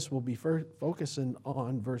We'll be focusing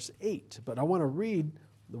on verse 8, but I want to read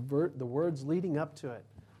the words leading up to it.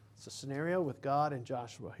 It's a scenario with God and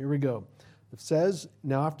Joshua. Here we go. It says,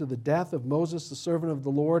 "Now after the death of Moses, the servant of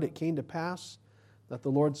the Lord, it came to pass that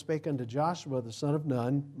the Lord spake unto Joshua, the son of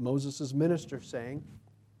Nun, Moses' minister, saying,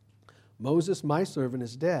 Moses, my servant,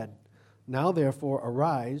 is dead. Now therefore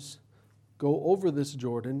arise, go over this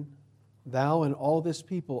Jordan, thou and all this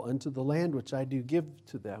people, unto the land which I do give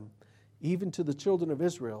to them, even to the children of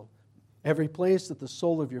Israel. Every place that the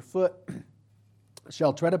sole of your foot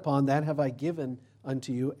shall tread upon, that have I given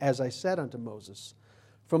unto you, as I said unto Moses,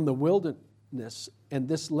 from the wilderness and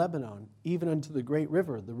this Lebanon, even unto the great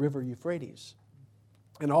river, the river Euphrates,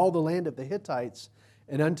 and all the land of the Hittites,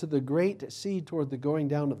 and unto the great sea toward the going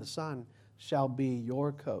down of the sun, shall be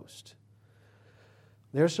your coast.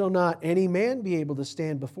 There shall not any man be able to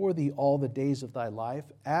stand before thee all the days of thy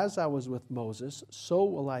life. As I was with Moses, so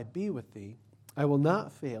will I be with thee. I will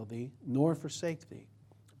not fail thee, nor forsake thee.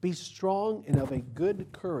 Be strong and of a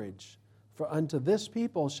good courage, for unto this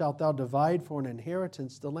people shalt thou divide for an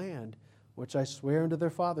inheritance the land, which I swear unto their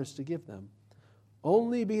fathers to give them.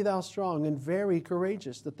 Only be thou strong and very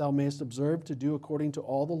courageous, that thou mayest observe to do according to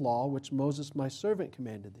all the law which Moses my servant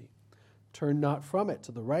commanded thee. Turn not from it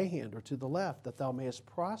to the right hand or to the left, that thou mayest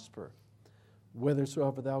prosper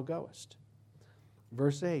whithersoever thou goest."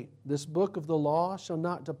 Verse 8, "This book of the law shall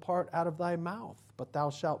not depart out of thy mouth, but thou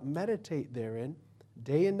shalt meditate therein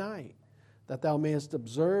day and night, that thou mayest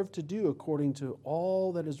observe to do according to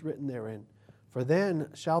all that is written therein. For then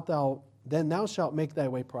thou shalt make thy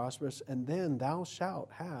way prosperous, and then thou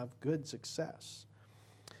shalt have good success."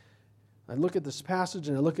 I look at this passage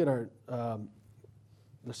and I look at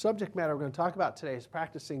the subject matter we're going to talk about today is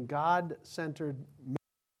practicing God-centered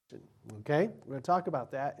meditation. Okay? We're going to talk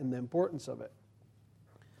about that and the importance of it.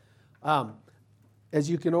 As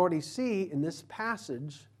you can already see in this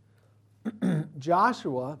passage,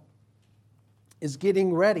 Joshua is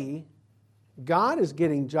getting ready. God is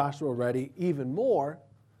getting Joshua ready even more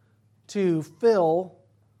to fill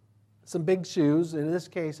some big shoes, and in this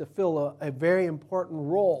case, to fill a very important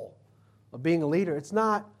role of being a leader. It's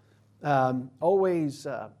not always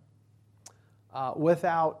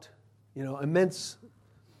without immense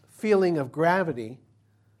feeling of gravity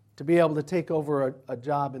to be able to take over a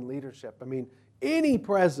job in leadership. I mean, any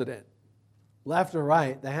president, left or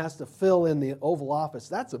right, that has to fill in the Oval Office,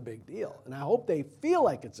 that's a big deal. And I hope they feel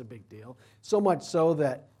like it's a big deal, so much so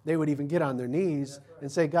that they would even get on their knees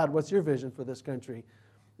and say, "God, what's your vision for this country?"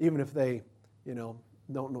 Even if they,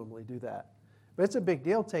 don't normally do that. But it's a big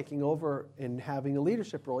deal taking over and having a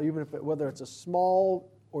leadership role, even if whether it's a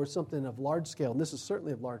small or something of large scale. And this is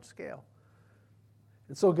certainly of large scale.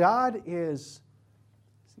 And so God is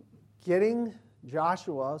getting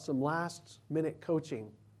Joshua some last-minute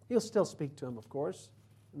coaching. He'll still speak to him, of course,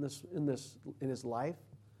 in his life.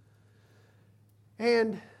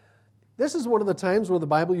 And this is one of the times where the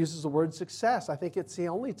Bible uses the word success. I think it's the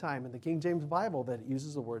only time in the King James Bible that it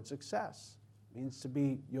uses the word success. It means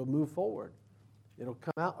you'll move forward. It'll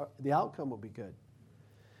come out, the outcome will be good.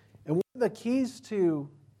 And one of the keys to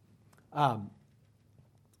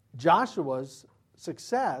Joshua's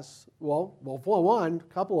success, for one,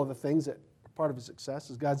 a couple of the things that are part of his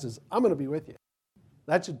success is God says, "I'm going to be with you."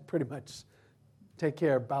 That should pretty much take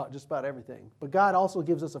care of just about everything. But God also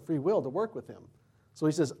gives us a free will to work with him. So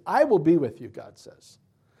he says, "I will be with you," God says.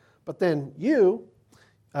 But then you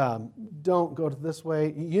don't go to this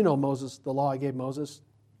way. Moses, the law I gave Moses.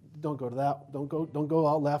 Don't go to that. Don't go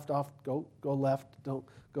out left off. Go left. Don't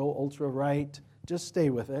go ultra right. Just stay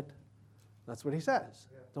with it. That's what he says.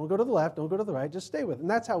 Yeah. Don't go to the left. Don't go to the right. Just stay with it. And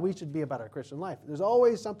that's how we should be about our Christian life. There's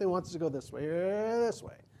always something that wants us to go this way or this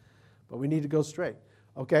way. But we need to go straight.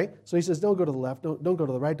 Okay? So he says, don't go to the left. Don't go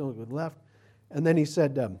to the right. Don't go to the left. And then he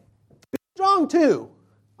said, be strong too.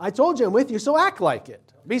 I told you I'm with you, so act like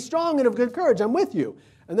it. Be strong and of good courage. I'm with you.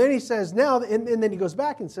 And then he says now, and then he goes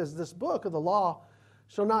back and says, this book of the law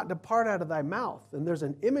shall not depart out of thy mouth. And there's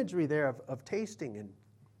an imagery there of tasting and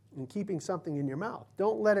keeping something in your mouth.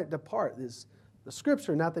 Don't let it depart. This the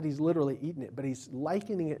scripture, not that he's literally eating it, but he's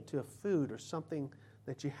likening it to a food or something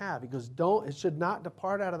that you have. He goes, it should not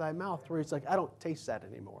depart out of thy mouth, where he's like, I don't taste that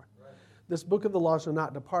anymore. Right. This book of the law shall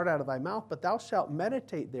not depart out of thy mouth, but thou shalt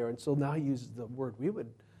meditate there. And so now he uses the word we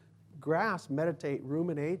would grasp, meditate,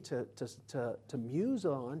 ruminate, to muse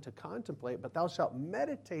on, to contemplate, but thou shalt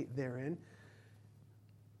meditate therein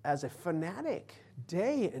as a fanatic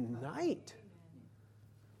day and night,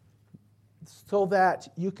 so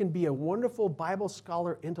that you can be a wonderful Bible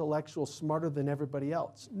scholar, intellectual, smarter than everybody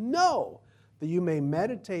else. No, that you may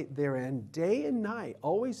meditate therein day and night.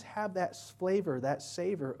 Always have that flavor, that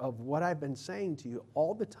savor of what I've been saying to you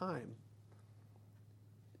all the time,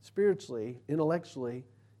 spiritually, intellectually,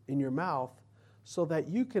 in your mouth, so that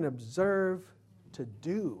you can observe to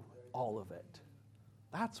do all of it.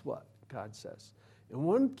 That's what God says. And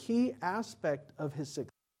one key aspect of his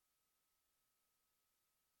success,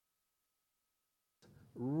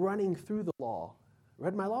 running through the law.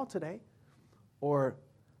 Read my law today. Or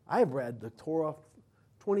I've read the Torah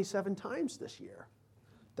 27 times this year.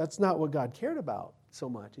 That's not what God cared about so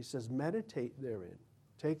much. He says, meditate therein.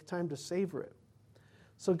 Take time to savor it.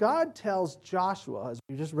 So God tells Joshua, as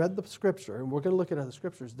we just read the scripture, and we're going to look at other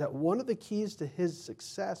scriptures, that one of the keys to his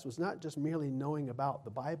success was not just merely knowing about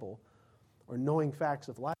the Bible or knowing facts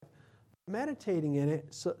of life, meditating in it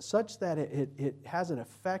such that it has an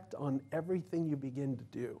effect on everything you begin to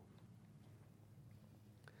do.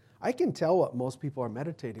 I can tell what most people are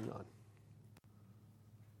meditating on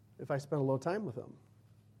if I spend a little time with them.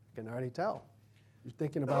 I can already tell. You're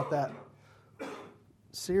thinking about that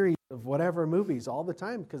series of whatever movies all the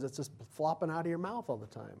time because it's just flopping out of your mouth all the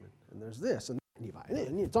time. And there's this and that, and you buy it,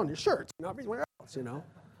 and it's on your shirts and everywhere else, you know.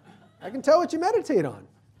 I can tell what you meditate on.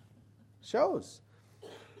 Shows.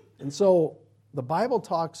 And so the Bible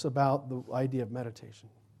talks about the idea of meditation.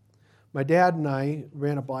 My dad and I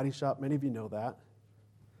ran a body shop, many of you know that,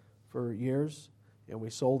 for years, and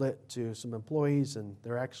we sold it to some employees, and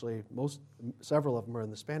they're actually, several of them are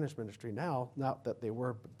in the Spanish ministry now, not that they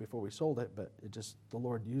were before we sold it, but it just, the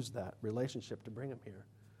Lord used that relationship to bring them here.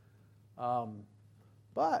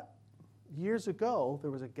 But years ago,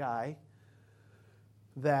 there was a guy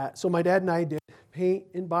so my dad and I did paint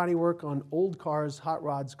and body work on old cars, hot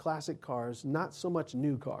rods, classic cars, not so much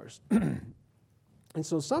new cars. And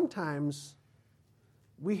so sometimes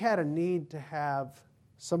we had a need to have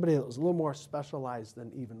somebody that was a little more specialized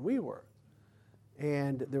than even we were.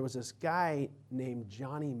 And there was this guy named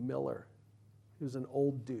Johnny Miller. He was an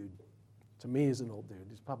old dude. To me, he's an old dude.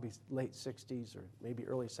 He's probably late 60s or maybe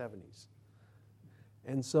early 70s.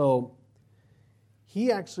 And so he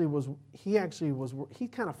kind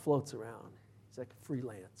of floats around. He's like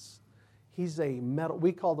freelance. He's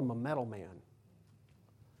we called him a metal man.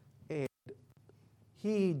 And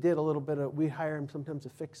he did a little bit we hire him sometimes to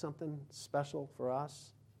fix something special for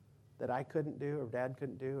us that I couldn't do or Dad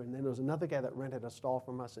couldn't do. And then there was another guy that rented a stall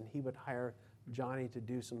from us, and he would hire Johnny to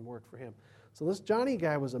do some work for him. So this Johnny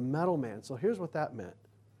guy was a metal man. So here's what that meant.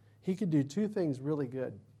 He could do two things really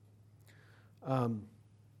good.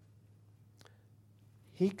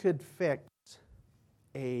 He could fix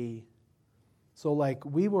so like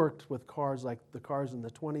we worked with cars like the cars in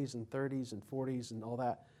the 20s and 30s and 40s and all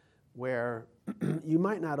that, where you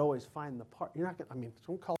might not always find the part. You're not going to,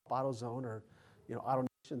 don't call up AutoZone or,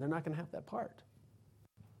 AutoNation. They're not going to have that part,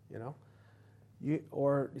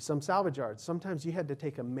 or some salvage yards. Sometimes you had to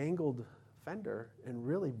take a mangled fender and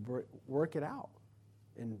really work it out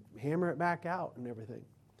and hammer it back out and everything.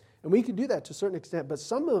 And we could do that to a certain extent, but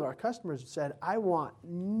some of our customers said, I want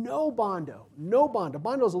no Bondo, no Bondo.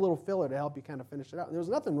 Bondo is a little filler to help you kind of finish it out. And there's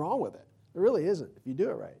nothing wrong with it. There really isn't if you do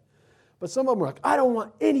it right. But some of them were like, I don't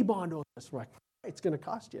want any Bondo in this. We're like, it's going to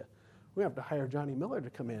cost you. We have to hire Johnny Miller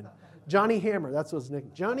to come in. Johnny Hammer, that's what his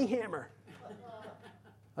nickname. Johnny Hammer.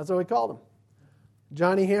 That's what we called him.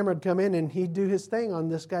 Johnny Hammer would come in and he'd do his thing on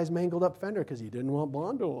this guy's mangled up fender because he didn't want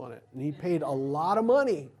Bondo on it. And he paid a lot of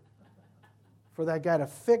money for that guy to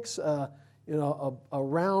fix a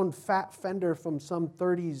round fat fender from some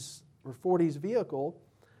 30s or 40s vehicle,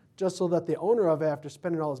 just so that the owner of it, after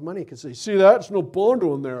spending all his money, could say, see that? There's no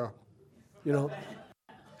Bondo in there.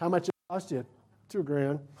 How much it cost you?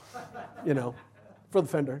 $2,000, for the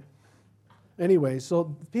fender. Anyway,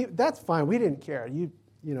 so that's fine. We didn't care.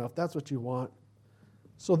 If that's what you want.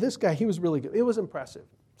 So this guy, he was really good. It was impressive.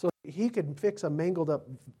 So he could fix a mangled up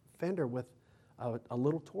fender with a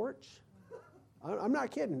little torch. I'm not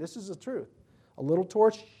kidding. This is the truth. A little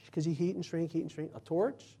torch, because you heat and shrink. A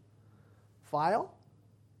torch, file,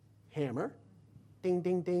 hammer, ding,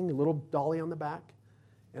 ding, ding, a little dolly on the back,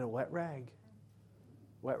 and a wet rag.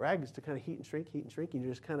 Wet rag is to kind of heat and shrink. And you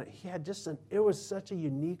just kind of, it was such a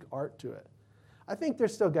unique art to it. I think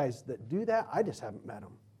there's still guys that do that. I just haven't met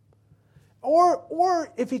them.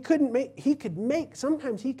 Or if he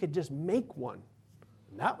sometimes he could just make one.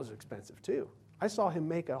 And that was expensive too. I saw him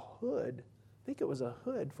make a hood. I think it was a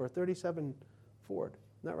hood for a 37 Ford.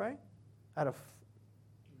 Isn't that right? Out of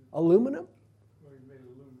aluminum? Well, he made an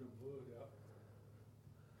aluminum hood.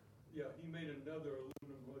 Yeah, he made another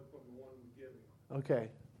aluminum hood from the one we gave him. Okay.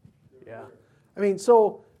 Yeah.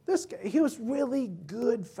 So this guy, he was really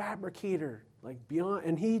good fabricator, like beyond,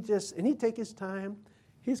 and he'd take his time.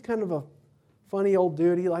 He's kind of funny old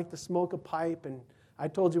dude. He liked to smoke a pipe. And I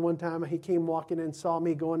told you one time he came walking in, saw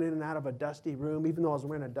me going in and out of a dusty room, even though I was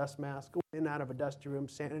wearing a dust mask, going in and out of a dusty room,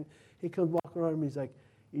 standing. He comes walking around me. He's like,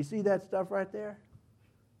 "You see that stuff right there?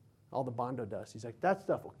 All the Bondo dust." He's like, "That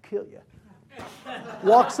stuff will kill you."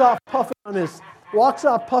 Walks off puffing on his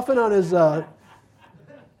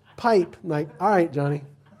pipe. I'm like, "All right, Johnny."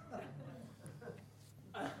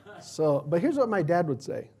 So, but here's what my dad would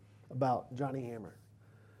say about Johnny Hammer.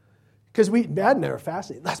 Because Dad never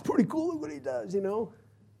fascinated. "That's pretty cool, look what he does, you know."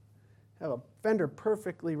 Have a fender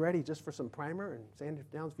perfectly ready just for some primer and sand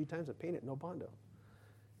it down a few times and paint it, no Bondo.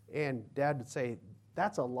 And Dad would say,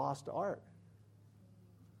 "That's a lost art."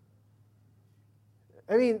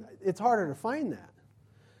 I mean, it's harder to find that.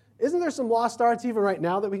 Isn't there some lost arts even right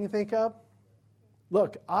now that we can think of?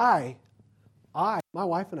 Look, my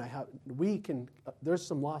wife and I there's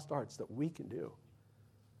some lost arts that we can do.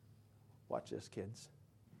 Watch this, kids,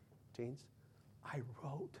 teens. I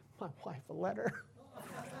wrote my wife a letter.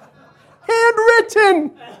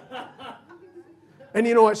 Handwritten! And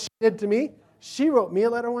you know what she did to me? She wrote me a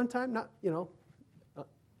letter one time, not,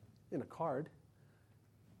 in a card,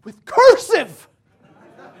 with cursive.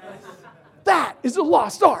 That is a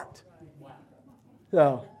lost art.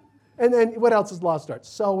 So, and then what else is lost art?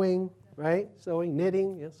 Sewing, right? Sewing,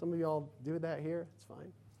 knitting. Yeah, some of you all do that here. It's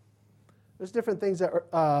fine. There's different things that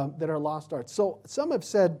are lost arts. So some have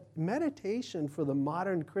said meditation for the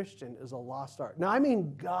modern Christian is a lost art. Now, I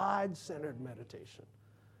mean God-centered meditation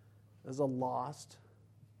is a lost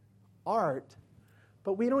art.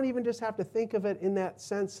 But we don't even just have to think of it in that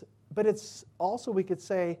sense. But it's also, we could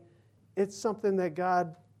say, it's something that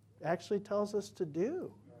God actually tells us to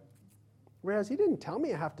do. Whereas he didn't tell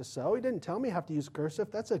me I have to sew. He didn't tell me I have to use cursive.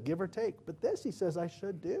 That's a give or take. But this he says I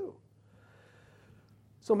should do.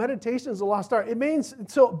 So meditation is a lost art. It means,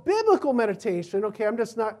 so biblical meditation, okay, I'm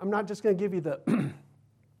not just going to give you the,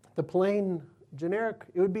 the plain generic.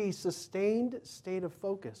 It would be sustained state of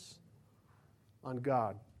focus on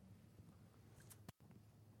God.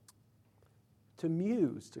 To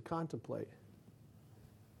muse, to contemplate.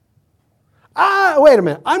 Wait a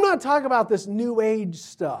minute. I'm not talking about this New Age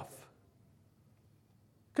stuff.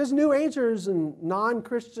 Because New Agers and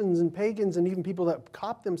non-Christians and pagans and even people that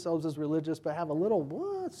cop themselves as religious but have a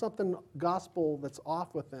little, something gospel that's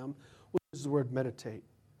off with them, which is the word meditate.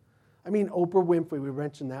 I mean, Oprah Winfrey, we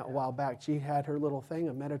mentioned that a while back. She had her little thing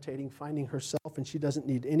of meditating, finding herself, and she doesn't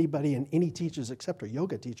need anybody and any teachers except her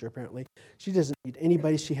yoga teacher, apparently. She doesn't need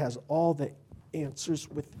anybody. She has all the answers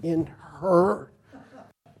within her.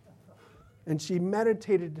 And she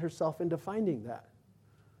meditated herself into finding that.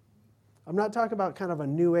 I'm not talking about kind of a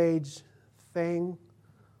New Age thing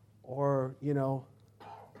or,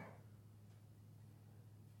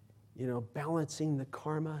 balancing the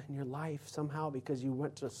karma in your life somehow because you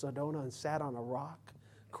went to Sedona and sat on a rock,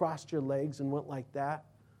 crossed your legs and went like that.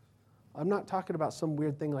 I'm not talking about some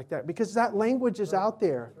weird thing like that because that language is out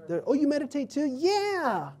there. Oh, you meditate too?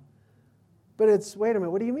 Yeah. But it's, wait a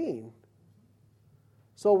minute, what do you mean?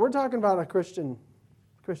 So we're talking about a Christian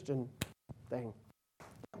thing.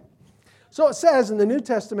 So it says in the New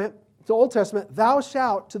Testament, the Old Testament, thou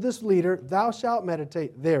shalt, to this leader, thou shalt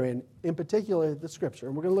meditate therein, in particular the Scripture.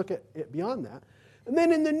 And we're going to look at it beyond that. And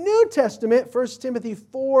then in the New Testament, 1 Timothy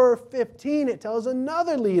 4:15, it tells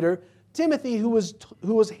another leader, Timothy, who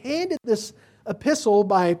was handed this epistle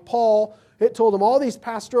by Paul. It told him all these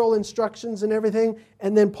pastoral instructions and everything.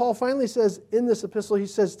 And then Paul finally says in this epistle, he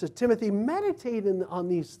says to Timothy, meditate on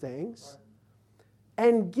these things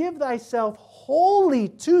and give thyself wholly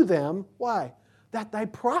to them. Why? That thy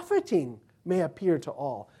profiting may appear to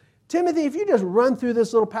all. Timothy, if you just run through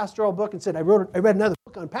this little pastoral book and said, I read another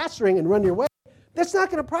book on pastoring and run your way, that's not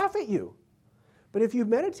going to profit you. But if you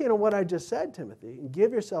meditate on what I just said, Timothy, and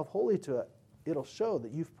give yourself wholly to it, it'll show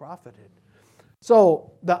that you've profited.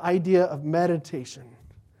 So the idea of meditation.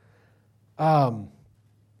 It's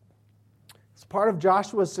part of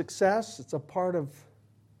Joshua's success. It's a part of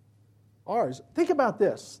ours. Think about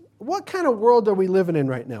this. What kind of world are we living in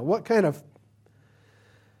right now? What kind of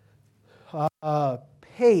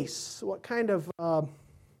pace, what kind of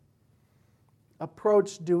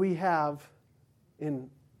approach do we have in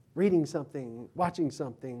reading something, watching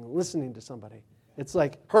something, listening to somebody? It's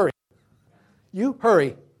like, hurry. You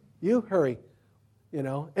hurry. You hurry.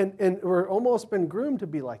 And we're almost been groomed to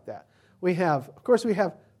be like that. We have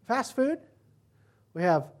fast food. We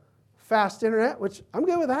have fast internet, which I'm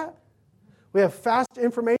good with that. We have fast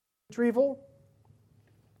information retrieval.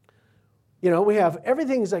 We have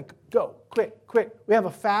everything's like go, quick. We have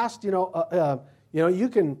a fast, you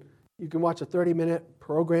can watch a 30-minute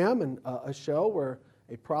program and a show where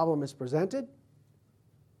a problem is presented.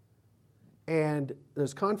 and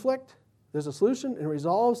there's conflict, there's a solution, and it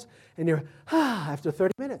resolves, and you're, after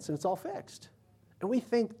 30 minutes, and it's all fixed. And we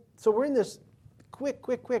think, so we're in this quick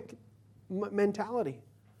mentality.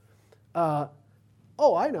 I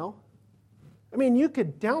know. I mean, you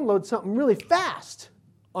could download something really fast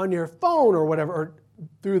on your phone or whatever, or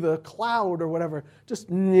through the cloud or whatever. Just,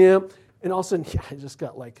 and all of a sudden, I just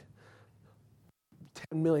got like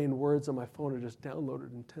 10 million words on my phone are just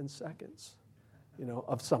downloaded in 10 seconds,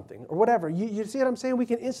 of something or whatever. You see what I'm saying? We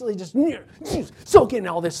can instantly just soak in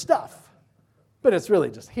all this stuff. But it's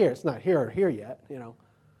really just here. It's not here or here yet, And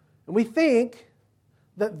we think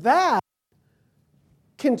that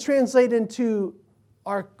can translate into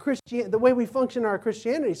our the way we function in our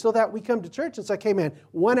Christianity, so that we come to church, it's like, hey man,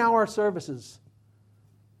 1 hour services.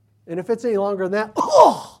 And if it's any longer than that,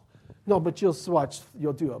 no, but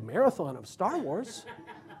you'll do a marathon of Star Wars.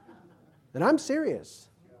 And I'm serious.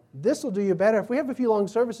 This will do you better. If we have a few long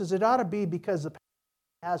services, it ought to be because the pastor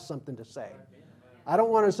has something to say. I don't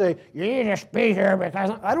want to say, you need to speak here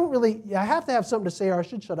because I have to have something to say or I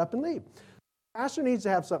should shut up and leave. The pastor needs to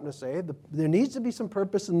have something to say. There needs to be some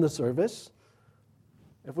purpose in the service.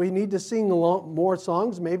 If we need to sing more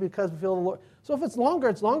songs, maybe because we feel the Lord. So if it's longer,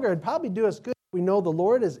 it's longer. It'd probably do us good if we know the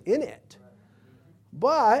Lord is in it.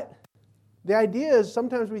 But the idea is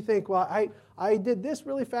sometimes we think, well, I did this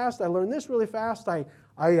really fast. I learned this really fast. I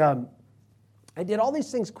did all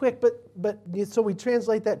these things quick. But so we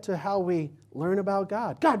translate that to how we learn about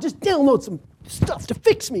God. God, just download some stuff to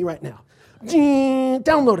fix me right now.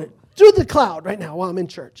 Download it through the cloud right now while I'm in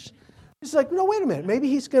church. He's like, no, wait a minute. Maybe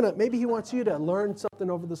he wants you to learn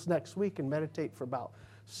something over this next week and meditate for about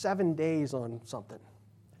 7 days on something,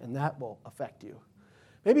 and that will affect you.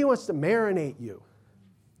 Maybe he wants to marinate you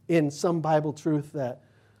in some Bible truth that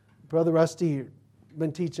Brother Rusty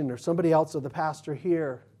been teaching, or somebody else, or the pastor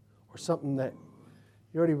here, or something that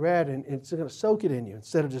you already read, and it's going to soak it in you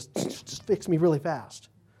instead of just fix me really fast.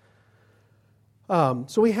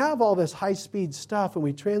 So we have all this high-speed stuff, and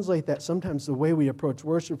we translate that sometimes the way we approach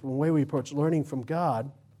worship and the way we approach learning from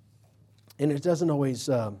God, and it doesn't always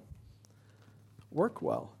work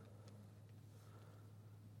well.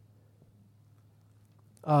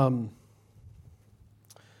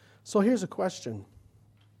 So here's a question.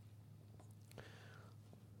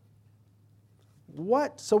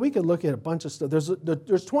 So we could look at a bunch of stuff.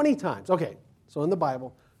 There's 20 times. Okay, so in the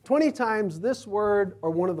Bible, 20 times this word or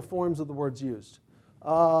one of the forms of the words used.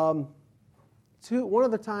 One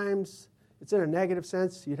of the times it's in a negative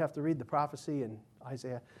sense. You'd have to read the prophecy in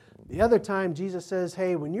Isaiah. The other time Jesus says,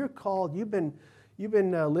 hey, when you're called, you've been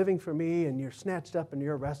living for me and you're snatched up and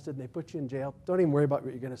you're arrested and they put you in jail. Don't even worry about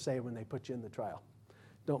what you're going to say when they put you in the trial.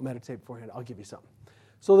 Don't meditate beforehand. I'll give you something.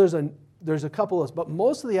 So there's a couple of those, but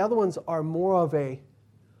most of the other ones are more of a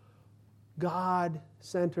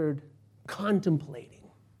God-centered contemplating.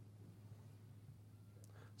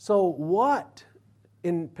 So what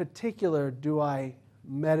in particular do I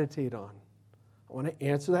meditate on? I want to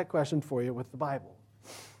answer that question for you with the Bible,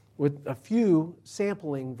 with a few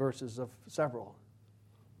sampling verses of several.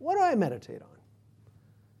 What do I meditate on?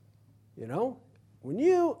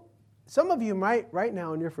 Some of you might right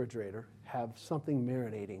now in your refrigerator have something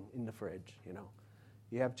marinating in the fridge,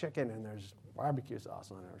 You have chicken and there's barbecue sauce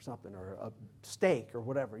on it or something, or a steak or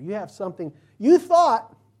whatever. You have something, you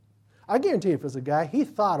thought, I guarantee you if it's a guy, he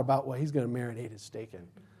thought about what he's going to marinate his steak in.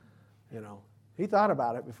 He thought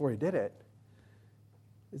about it before he did it.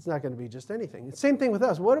 It's not going to be just anything. It's the same thing with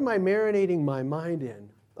us. What am I marinating my mind in?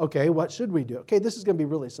 Okay, what should we do? Okay, this is going to be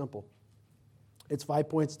really simple. It's 5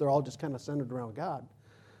 points. They're all just kind of centered around God.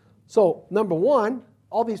 So, number one,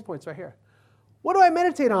 all these points right here. What do I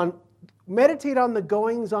meditate on? Meditate on the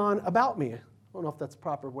goings-on about me. I don't know if that's a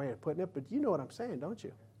proper way of putting it, but you know what I'm saying, don't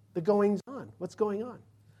you? The goings-on. What's going on?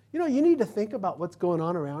 You need to think about what's going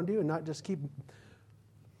on around you and not just keep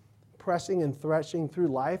pressing and threshing through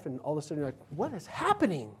life and all of a sudden you're like, what is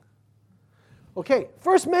happening? Okay,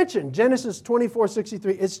 first mention, Genesis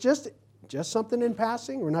 24:63. It's just something in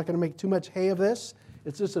passing. We're not going to make too much hay of this.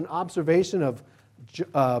 It's just an observation of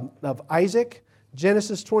Isaac.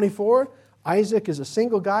 Genesis 24. Isaac is a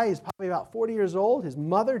single guy. He's probably about 40 years old. His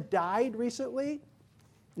mother died recently,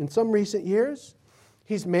 in some recent years.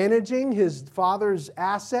 He's managing his father's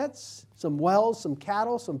assets, some wells, some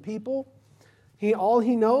cattle, some people. All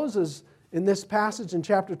he knows is, in this passage in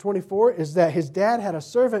chapter 24, is that his dad had a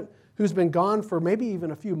servant who's been gone for maybe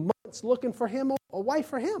even a few months looking for him, a wife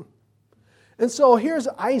for him. And so here's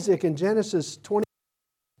Isaac in Genesis 20,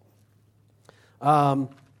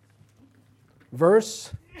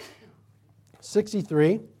 verse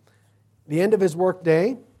 63. The end of his work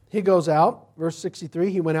day, he goes out. Verse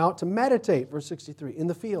 63, he went out to meditate, verse 63, in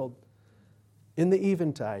the field. in the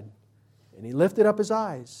eventide. And he lifted up his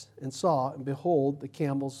eyes and saw, and behold, the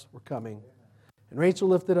camels were coming. And Rebekah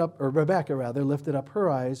lifted up her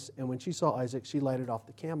eyes, and when she saw Isaac, she lighted off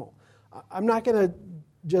the camel. I'm not going to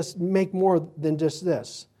just make more than just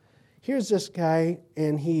this. Here's this guy,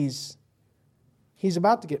 and he's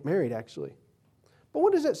about to get married, actually. But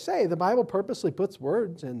what does it say? The Bible purposely puts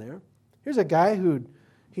words in there. Here's a guy who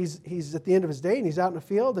he's at the end of his day, and he's out in the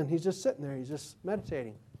field, and he's just sitting there. He's just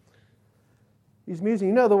meditating. He's musing.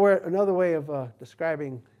 You know, another way of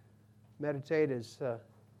describing meditate is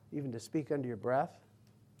even to speak under your breath.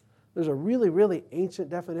 There's a really, really ancient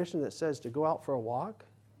definition that says to go out for a walk.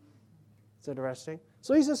 It's interesting.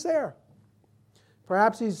 So he's just there.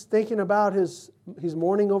 Perhaps he's thinking about he's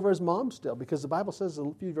mourning over his mom still, because the Bible says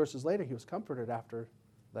a few verses later he was comforted after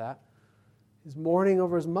that. He's mourning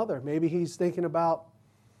over his mother. Maybe he's thinking about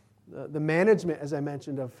the management, as I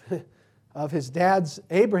mentioned, of his dad's.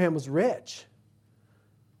 Abraham was rich.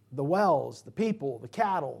 The wells, the people, the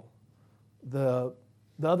cattle, the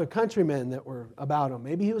other countrymen that were about him.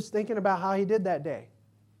 Maybe he was thinking about how he did that day.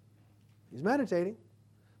 He's meditating.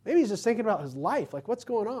 Maybe he's just thinking about his life, like what's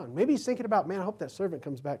going on. Maybe he's thinking about, man, I hope that servant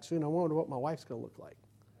comes back soon. I wonder what my wife's going to look like.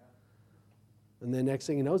 And then next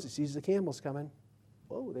thing he knows, he sees the camels coming.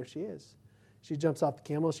 Whoa, there she is. She jumps off the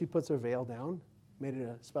camel. She puts her veil down, made it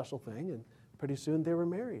a special thing, and pretty soon they were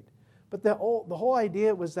married. But the whole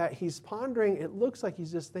idea was that he's pondering. It looks like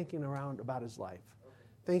he's just thinking around about his life,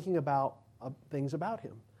 thinking about things about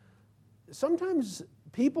him. Sometimes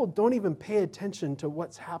people don't even pay attention to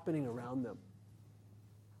what's happening around them.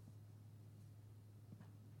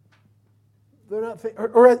 They're not,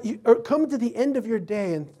 or come to the end of your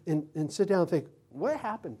day and sit down and think, what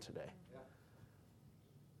happened today?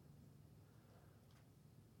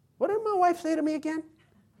 What did my wife say to me again?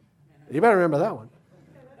 You better remember that one.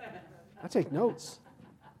 I take notes.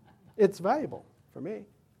 It's valuable for me,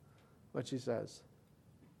 what she says.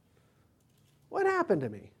 What happened to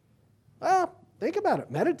me? Well, think about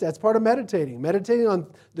it. That's part of meditating. Meditating on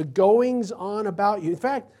the goings on about you. In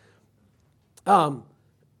fact,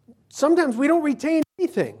 sometimes we don't retain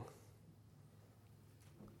anything.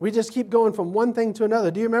 We just keep going from one thing to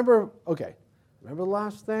another. Do you remember? Okay. Remember the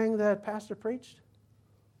last thing that Pastor preached?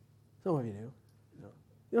 Some of you do.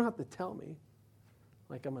 You don't have to tell me,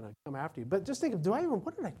 like I'm going to come after you. But just think of, what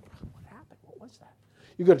happened? What was that?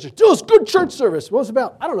 You go to church. It was good church service. What was it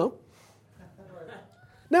about? I don't know.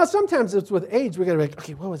 Now, sometimes it's with age. We got to be like,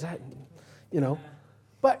 okay, what was that?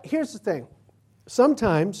 But here's the thing.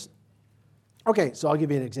 Sometimes, okay, so I'll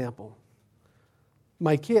give you an example.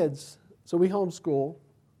 My kids, so we homeschool.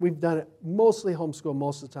 We've done it mostly homeschool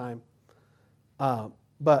most of the time.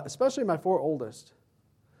 But especially my 4 oldest.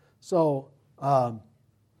 So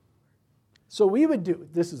we would do,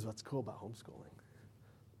 this is what's cool about homeschooling.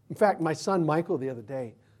 In fact, my son Michael the other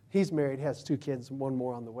day, he's married, has 2 kids, and 1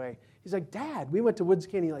 more on the way. He's like, Dad, we went to Woods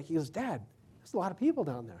Canyon. He goes, Dad, there's a lot of people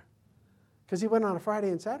down there. Because he went on a Friday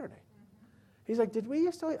and Saturday. He's like, did we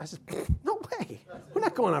used to? I said, no way. We're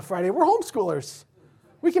not going on Friday. We're homeschoolers.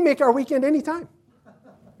 We can make our weekend anytime.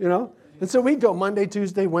 And so we'd go Monday,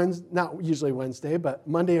 Tuesday, Wednesday, not usually Wednesday, but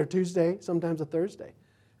Monday or Tuesday, sometimes a Thursday.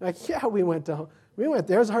 Like, yeah, we went there.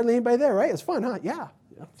 There's hardly anybody there, right? It's fun, huh? Yeah.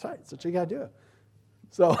 That's right. That's what you got to do.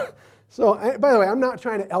 So, by the way, I'm not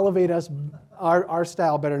trying to elevate our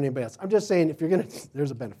style better than anybody else. I'm just saying if you're going to,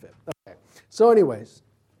 there's a benefit. Okay. So anyways,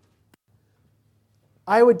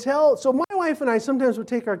 so my wife and I sometimes would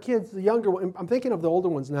take our kids, the younger one, I'm thinking of the older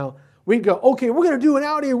ones now, we'd go, okay, we're going to do an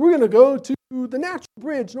outing. We're going to go to the Natural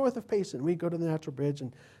Bridge north of Payson. We'd go to the Natural Bridge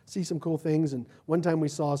and see some cool things. And one time we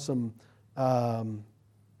saw some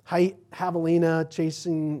javelina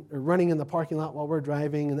running in the parking lot while we're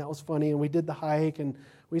driving, and that was funny. And we did the hike, and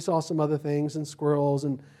we saw some other things and squirrels,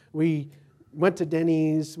 and we went to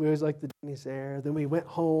Denny's. We always liked the Denny's there. Then we went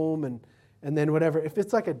home, and then whatever. If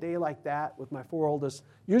it's like a day like that with my 4 oldest,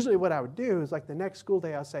 usually what I would do is like the next school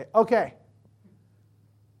day I'll say, okay,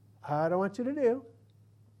 I don't want you to do.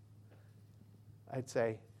 I'd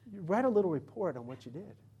say, write a little report on what you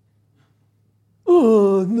did.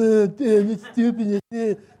 Oh, no, that's stupid.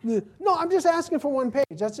 No, I'm just asking for 1 page.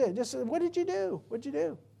 That's it. Just, what did you do? What'd you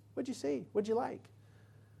do? What'd you see? What'd you like?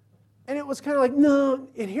 And it was kind of like, no.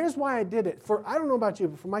 And here's why I did it. I don't know about you,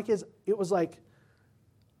 but for my kids, it was like,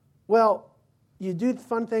 well, you do the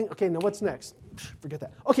fun thing. Okay, now what's next? Forget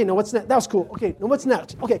that. Okay, now what's next? That was cool. Okay, now what's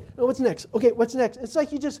next? Okay, now what's next? Okay, what's next? It's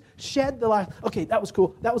like you just shed the last, okay, that was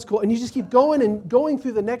cool. That was cool. And you just keep going and going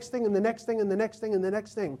through the next thing and the next thing and the next thing and the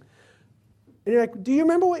next thing. And you're like, do you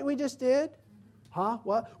remember what we just did? Huh?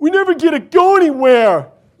 What? We never get to go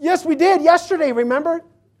anywhere. Yes, we did yesterday, remember?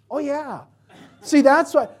 Oh, yeah. See,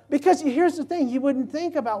 that's why, because here's the thing, you wouldn't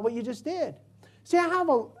think about what you just did. See, I kind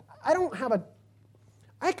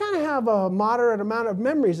of have a moderate amount of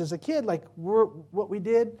memories as a kid, like what we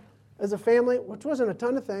did as a family, which wasn't a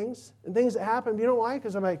ton of things, and things that happened. You know why?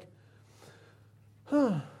 Because I'm like,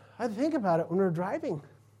 I think about it when we're driving.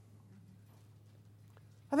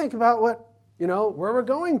 I think about where we're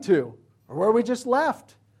going to, or where we just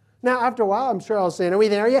left. Now, after a while, I'm sure I was saying, are we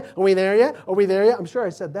there yet? Are we there yet? Are we there yet? I'm sure I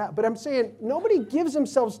said that. But I'm saying nobody gives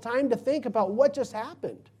themselves time to think about what just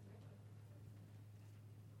happened.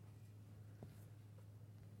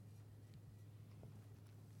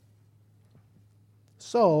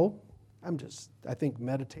 So, I think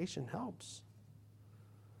meditation helps.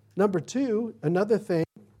 Number 2, another thing,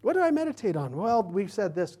 what do I meditate on? Well, we've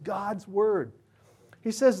said this, God's Word.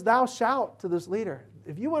 He says, thou shalt to this leader.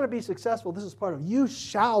 If you want to be successful, this is part of it. You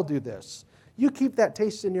shall do this. You keep that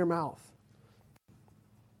taste in your mouth.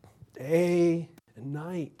 Day and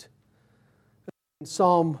night. In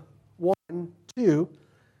Psalm 1, 2,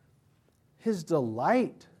 his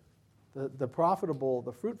delight, the profitable,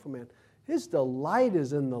 the fruitful man, his delight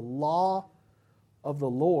is in the law of the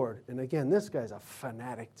Lord. And again, this guy's a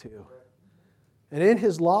fanatic too. And in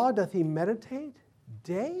his law doth he meditate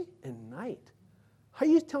day and night. Are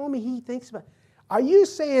you telling me he thinks about it? Are you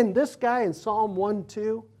saying this guy in Psalm 1,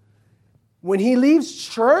 2, when he leaves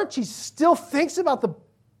church, he still thinks about the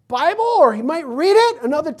Bible, or he might read it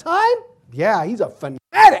another time? Yeah, he's a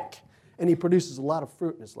fanatic. And he produces a lot of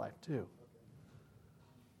fruit in his life too.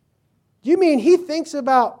 You mean he thinks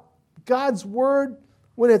about God's Word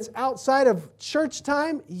when it's outside of church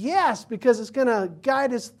time? Yes, because it's going to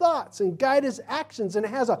guide his thoughts and guide his actions, and it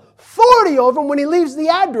has authority over him when he leaves the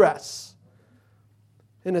address.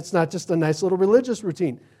 And it's not just a nice little religious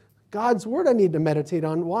routine. God's Word I need to meditate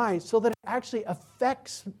on. Why? So that it actually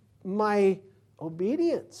affects my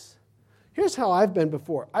obedience. Here's how I've been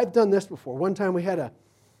before. I've done this before. One time we had a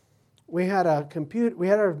computer, we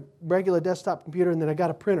had our regular desktop computer, and then I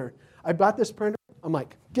got a printer. I bought this printer. I'm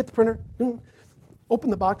like, get the printer,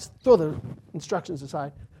 open the box, throw the instructions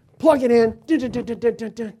aside, plug it in,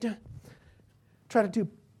 try to do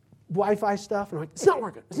Wi-Fi stuff, and I'm like, it's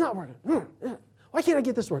not working. Why can't I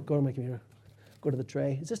get this to work? Go to my computer. Go to the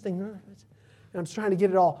tray. Is this thing? And I'm trying to get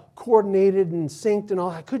it all coordinated and synced and all.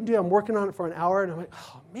 I couldn't do it. I'm working on it for an hour, and I'm like,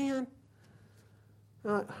 oh, man.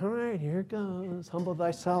 All right, here it goes. Humble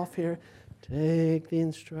thyself here. Take the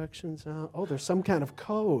instructions out. Oh, there's some kind of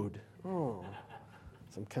code. Oh,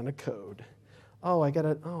 some kind of code. Oh, I got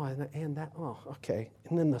to, and that, okay.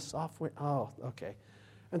 And then the software, okay.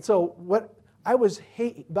 And so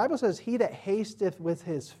the Bible says, he that hasteth with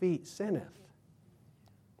his feet sinneth.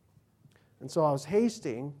 And so I was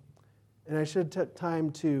hasting, and I should have took time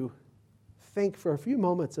to think for a few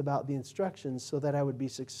moments about the instructions so that I would be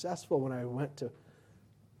successful when I went to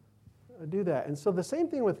do that. And so the same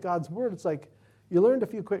thing with God's Word. It's like you learned a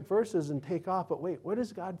few quick verses and take off, but wait, what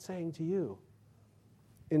is God saying to you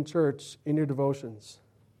in church, in your devotions?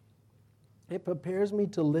 It prepares me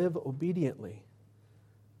to live obediently.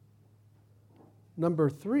 Number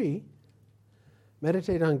 3,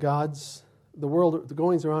 meditate on the world, the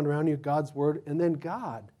goings around you, God's Word, and then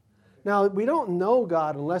God. Now, we don't know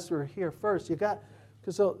God unless we're here first.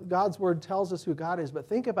 Because God's Word tells us who God is, but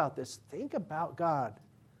think about this. Think about God.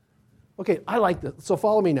 Okay, I like this. So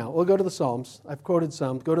follow me now. We'll go to the Psalms. I've quoted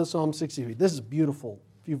some. Go to Psalm 63. This is beautiful.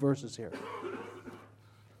 A few verses here.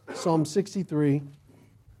 Psalm 63.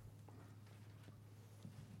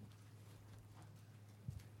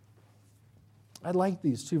 I like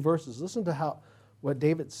these 2 verses. Listen to what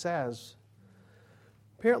David says.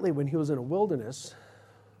 Apparently, when he was in a wilderness,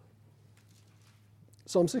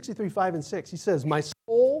 Psalm 63, 5 and 6, he says, my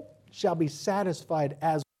soul shall be satisfied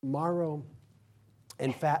as marrow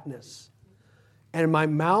and fatness, and my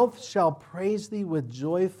mouth shall praise thee with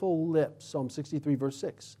joyful lips. Psalm 63, verse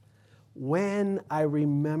 6. When I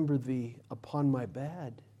remember thee upon my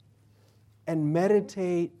bed and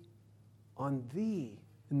meditate on thee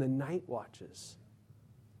in the night watches.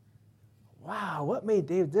 Wow, what made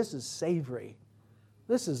David? This is savory.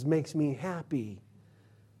 This makes me happy.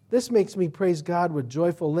 This makes me praise God with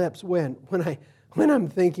joyful lips when I'm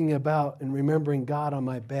thinking about and remembering God on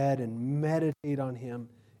my bed and meditate on Him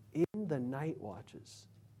in the night watches.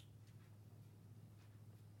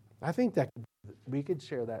 I think that we could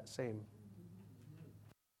share that same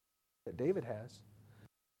that David has.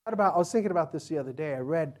 I was thinking about this the other day. I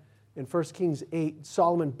read in 1 Kings 8,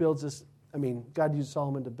 Solomon builds this, God used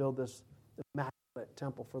Solomon to build this immaculate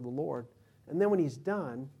temple for the Lord. And then when he's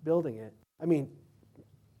done building it,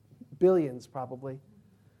 billions probably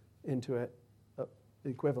into it, the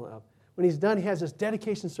equivalent of. When he's done, he has this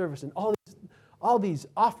dedication service, and all these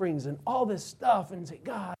offerings and all this stuff and say,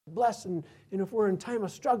 God, bless, and if we're in time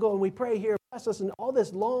of struggle and we pray here, bless us, and all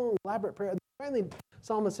this long, elaborate prayer. And finally,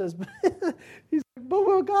 Psalmist says, he's like, but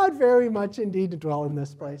will God very much indeed dwell in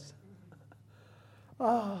this place?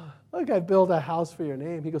 Oh, look, I built a house for your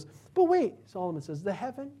name. He goes, but wait, Solomon says, the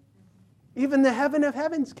heaven, even the heaven of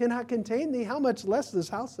heavens cannot contain thee. How much less this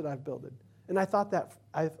house that I've builded? And I thought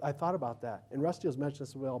about that. And Rusty was mentioning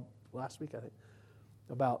this well last week, I think,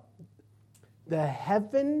 about the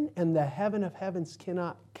heaven and the heaven of heavens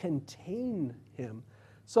cannot contain him.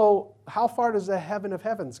 So how far does the heaven of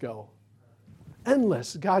heavens go?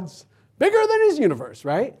 Endless. God's bigger than his universe,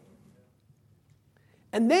 right?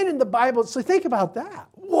 And then in the Bible, so think about that.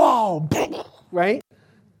 Whoa, right?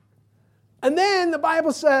 And then the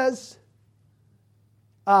Bible says,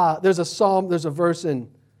 there's a verse in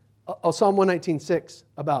Psalm 119:6,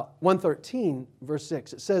 about 113, verse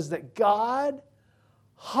 6. It says that God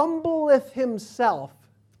humbleth himself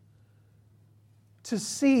to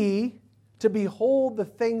behold the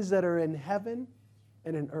things that are in heaven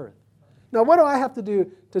and in earth. Now, what do I have to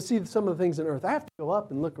do to see some of the things in earth? I have to go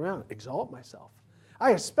up and look around, exalt myself.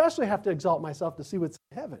 I especially have to exalt myself to see what's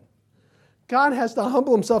in heaven. God has to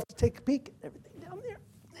humble himself to take a peek at everything down there.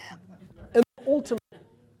 And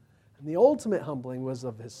the ultimate humbling was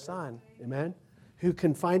of his Son, amen, who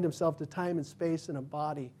confined himself to time and space and a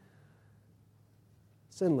body,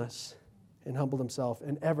 sinless, and humbled himself,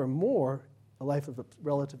 and evermore a life of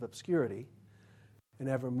relative obscurity, and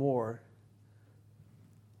evermore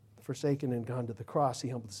forsaken and gone to the cross, he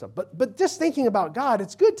humbled himself. But just thinking about God,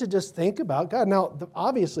 it's good to just think about God. Now,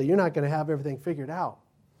 obviously, you're not going to have everything figured out.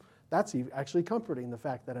 That's actually comforting, the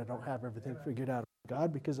fact that I don't have everything figured out about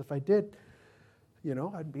God, because if I did,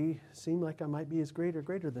 I'd seem like I might be as great or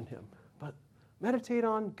greater than him. But meditate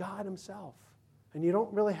on God himself. And you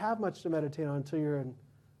don't really have much to meditate on until you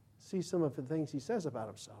see some of the things he says about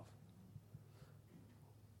himself.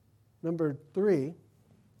 Number 3,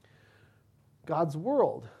 God's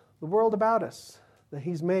world, the world about us that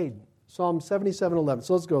he's made. Psalm 77:11.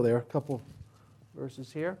 So let's go there, a couple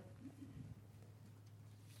verses here.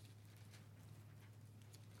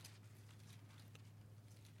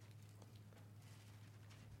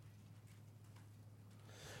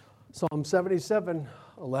 Psalm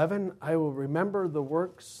 77:11, I will remember the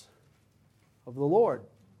works of the Lord.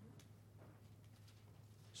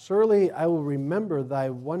 Surely I will remember thy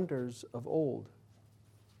wonders of old.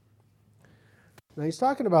 Now he's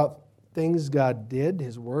talking about things God did,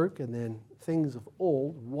 his work, and then things of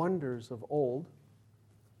old, wonders of old.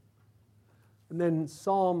 And then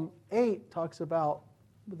Psalm 8 talks about,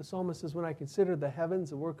 the psalmist says, when I consider the heavens,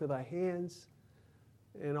 the work of thy hands,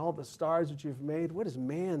 and all the stars that you've made, what is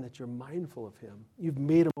man that you're mindful of him? You've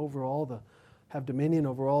made him have dominion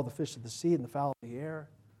over all the fish of the sea and the fowl of the air.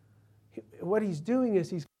 What he's doing is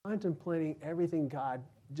he's contemplating everything God,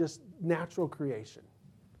 just natural creation.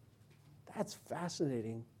 That's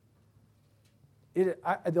fascinating.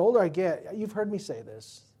 The older I get, you've heard me say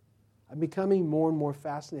this, I'm becoming more and more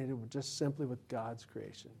fascinated with just simply with God's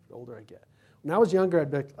creation, the older I get. When I was younger,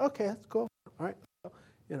 I'd be like, okay, that's cool. All right.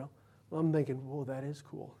 I'm thinking, whoa, that is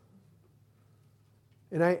cool.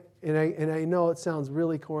 And I know it sounds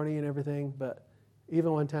really corny and everything, but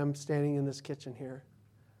even one time standing in this kitchen here,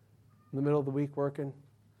 in the middle of the week working,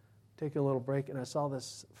 taking a little break, and I saw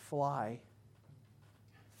this fly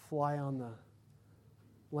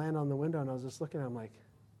land on the window, and I was just looking at him like,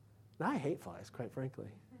 now I hate flies, quite frankly.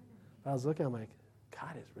 But I was looking, I'm like,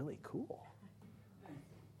 God is really cool.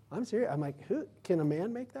 I'm serious. I'm like, can a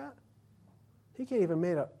man make that? He can't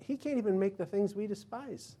even make the things we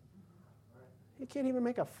despise. He can't even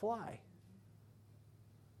make a fly.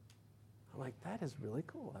 I'm like, that is really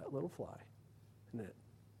cool, that little fly. Isn't it?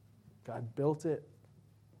 God built it,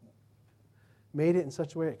 made it in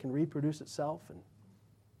such a way it can reproduce itself,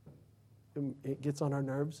 and it gets on our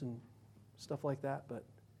nerves and stuff like that, but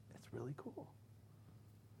it's really cool.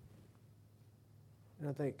 And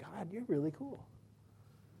I think, God, you're really cool.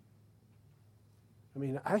 I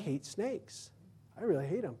mean, I hate snakes. I really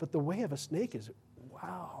hate them. But the way of a snake is,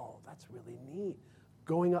 wow, that's really neat.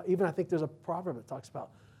 Going up, even I think there's a proverb that talks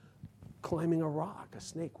about climbing a rock, a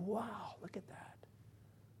snake. Wow, look at that.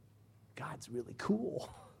 God's really cool,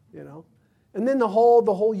 And then the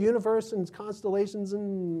whole universe and constellations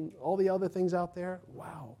and all the other things out there.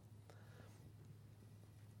 Wow.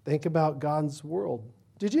 Think about God's world.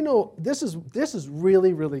 Did you know, this is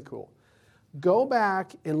really, really cool. Go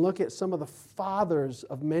back and look at some of the fathers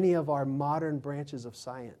of many of our modern branches of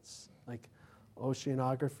science, like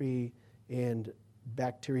oceanography and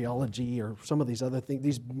bacteriology or some of these other things,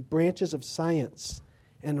 these branches of science.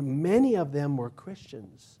 And many of them were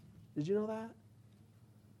Christians. Did you know that?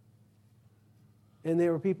 And they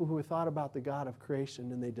were people who thought about the God of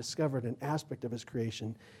creation, and they discovered an aspect of his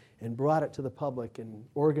creation and brought it to the public and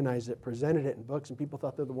organized it, presented it in books, and people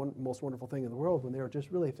thought they're the most wonderful thing in the world when they were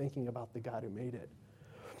just really thinking about the God who made it.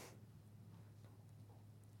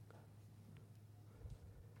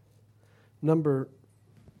 Number,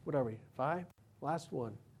 what are we, 5? Last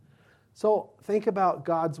one. So think about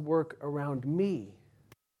God's work around me.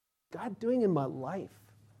 God doing in my life.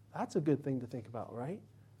 That's a good thing to think about, right?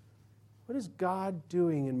 What is God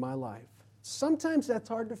doing in my life? Sometimes that's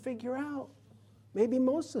hard to figure out. Maybe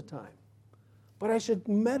most of the time. But I should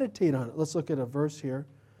meditate on it. Let's look at a verse here.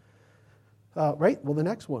 Right? Well, the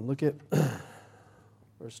next one. Look at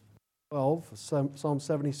verse 12, Psalm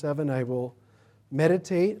 77. I will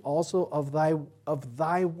meditate also of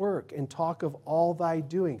thy work and talk of all thy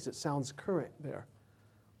doings. It sounds current there.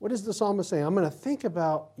 What is the psalmist saying? I'm going to think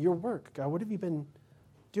about your work. God, what have you been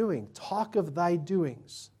doing? Talk of thy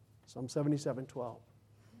doings. Psalm 77:12.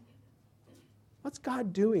 What's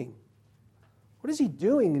God doing? What is he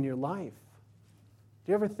doing in your life?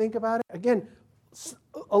 Do you ever think about it? Again,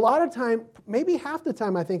 a lot of time, maybe half the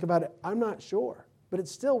time I think about it, I'm not sure. But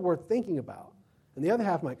it's still worth thinking about. And the other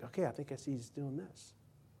half, I'm like, okay, I think I see he's doing this.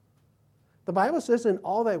 The Bible says, in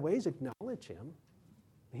all thy ways acknowledge him,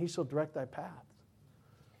 and he shall direct thy path.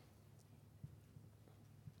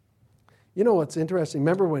 You know what's interesting?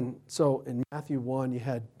 Remember so in Matthew 1, you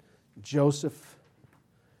had Joseph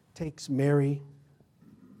takes Mary.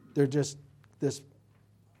 They're just this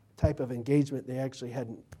type of engagement. They actually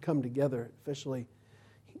hadn't come together officially.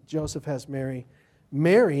 Joseph has Mary.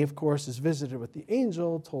 Mary, of course, is visited with the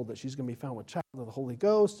angel, told that she's going to be found with child of the Holy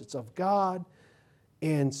Ghost. It's of God.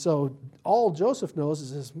 And so all Joseph knows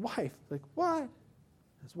is his wife. Like, what?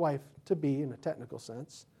 His wife, to be in a technical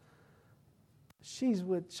sense. She's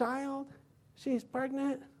with child? She's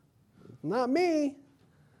pregnant? Not me.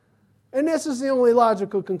 And this is the only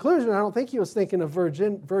logical conclusion. I don't think he was thinking of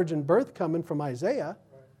virgin birth coming from Isaiah.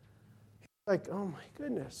 Like, oh my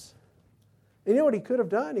goodness. And you know what he could have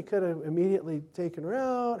done? He could have immediately taken her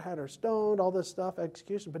out, had her stoned, all this stuff,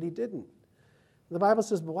 execution, but he didn't. The Bible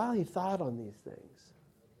says, but while he thought on these things,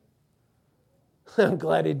 I'm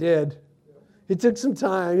glad he did. He took some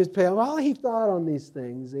time. While he thought on these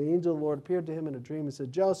things, the angel of the Lord appeared to him in a dream and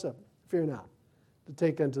said, Joseph, fear not to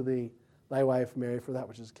take unto thee thy wife Mary, for that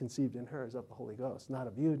which is conceived in her is of the Holy Ghost. Not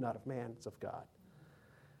of you, not of man, it's of God.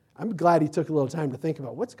 I'm glad he took a little time to think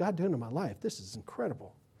about, what's God doing in my life? This is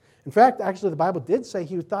incredible. In fact, actually, the Bible did say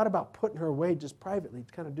he thought about putting her away just privately,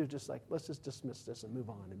 to kind of do just like, let's just dismiss this and move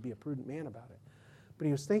on and be a prudent man about it. But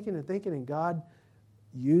he was thinking and thinking, and God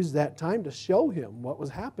used that time to show him what was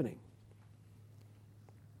happening.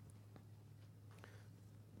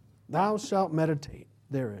 Thou shalt meditate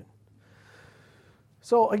therein.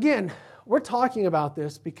 So again, we're talking about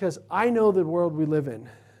this because I know the world we live in.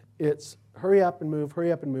 It's hurry up and move,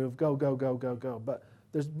 go, go, go, go, go. But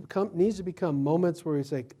there needs to become moments where we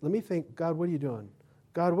say, let me think, God, what are you doing?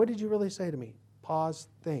 God, what did you really say to me? Pause,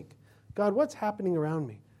 think. God, what's happening around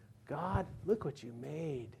me? God, look what you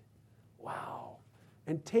made. Wow.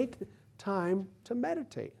 And take the time to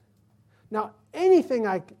meditate. Now, anything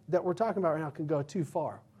that we're talking about right now can go too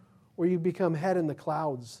far, where you become head in the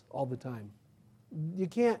clouds all the time. You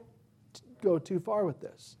can't go too far with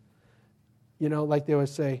this. You know, like they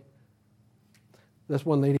always say, this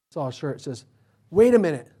one lady saw a shirt that says, wait a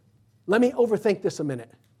minute, let me overthink this a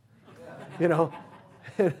minute. You know,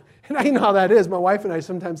 and I know how that is. My wife and I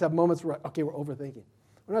sometimes have moments where, okay, we're overthinking.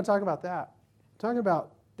 We're not talking about that. We're talking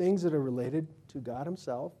about things that are related to God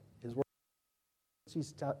himself, his word,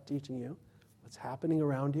 he's teaching you, what's happening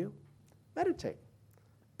around you. Meditate.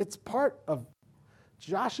 It's part of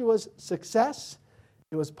Joshua's success.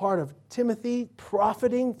 It was part of Timothy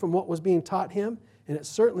profiting from what was being taught him, and it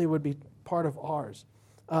certainly would be part of ours.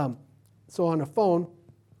 So on our phone,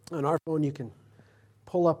 you can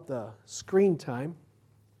pull up the screen time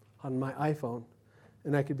on my iPhone,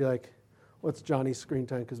 and I could be like, what's Johnny's screen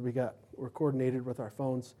time? Because we're coordinated with our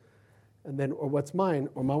phones, and then, or what's mine,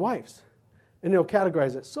 or my wife's. And it'll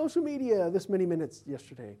categorize it. Social media, this many minutes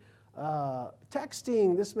yesterday.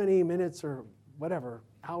 Texting, this many minutes or whatever,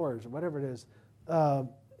 hours or whatever it is.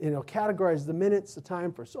 Categorize the minutes, the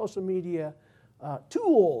time for social media,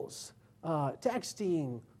 tools,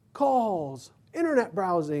 texting, calls, internet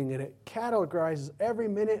browsing, and it categorizes every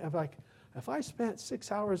minute of like, if I spent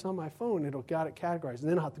 6 hours on my phone, it'll got it categorized. And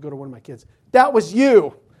then I'll have to go to one of my kids. That was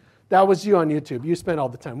you. That was you on YouTube. You spent all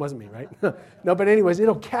the time, wasn't me, right? No, but anyways,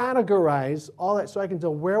 it'll categorize all that so I can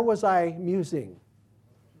tell where was I musing.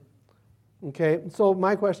 Okay, so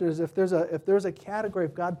my question is, if there's a category,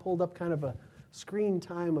 if God pulled up kind of a screen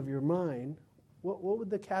time of your mind, What would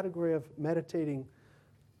the category of meditating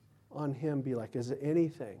on him be like? Is it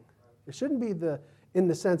anything? It shouldn't be in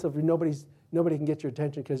the sense of nobody can get your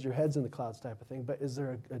attention because your head's in the clouds type of thing, but is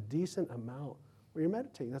there a decent amount where you're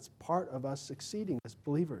meditating? That's part of us succeeding as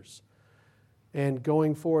believers and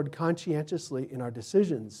going forward conscientiously in our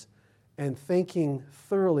decisions and thinking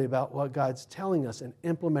thoroughly about what God's telling us and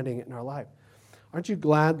implementing it in our life. Aren't you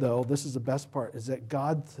glad, though, this is the best part, is that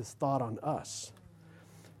God has thought on us.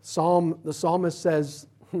 The psalmist says,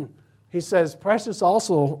 he says, precious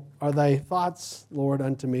also are thy thoughts, Lord,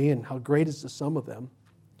 unto me, and how great is the sum of them.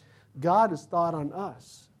 God has thought on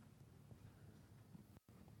us.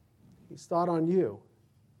 He's thought on you.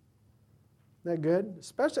 Isn't that good?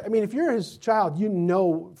 Especially, if you're his child, you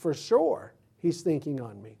know for sure he's thinking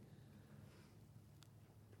on me.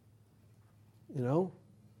 You know?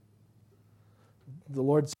 The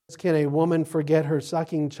Lord says, can a woman forget her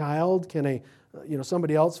sucking child? Can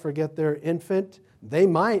somebody else forget their infant? They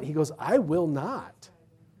might. He goes, I will not.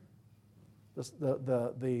 One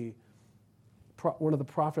of the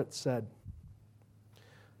prophets said,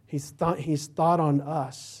 he's thought on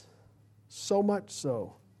us, so much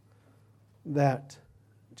so that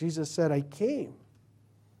Jesus said, I came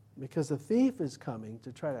because the thief is coming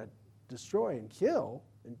to try to destroy and kill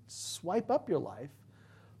and swipe up your life.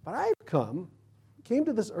 But I've came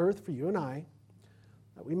to this earth for you and I,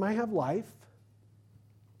 that we might have life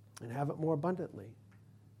and have it more abundantly.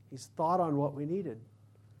 He's thought on what we needed.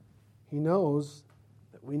 He knows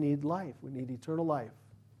that we need life. We need eternal life.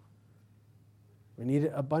 We need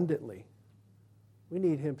it abundantly. We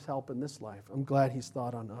need his help in this life. I'm glad he's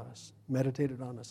thought on us, meditated on us.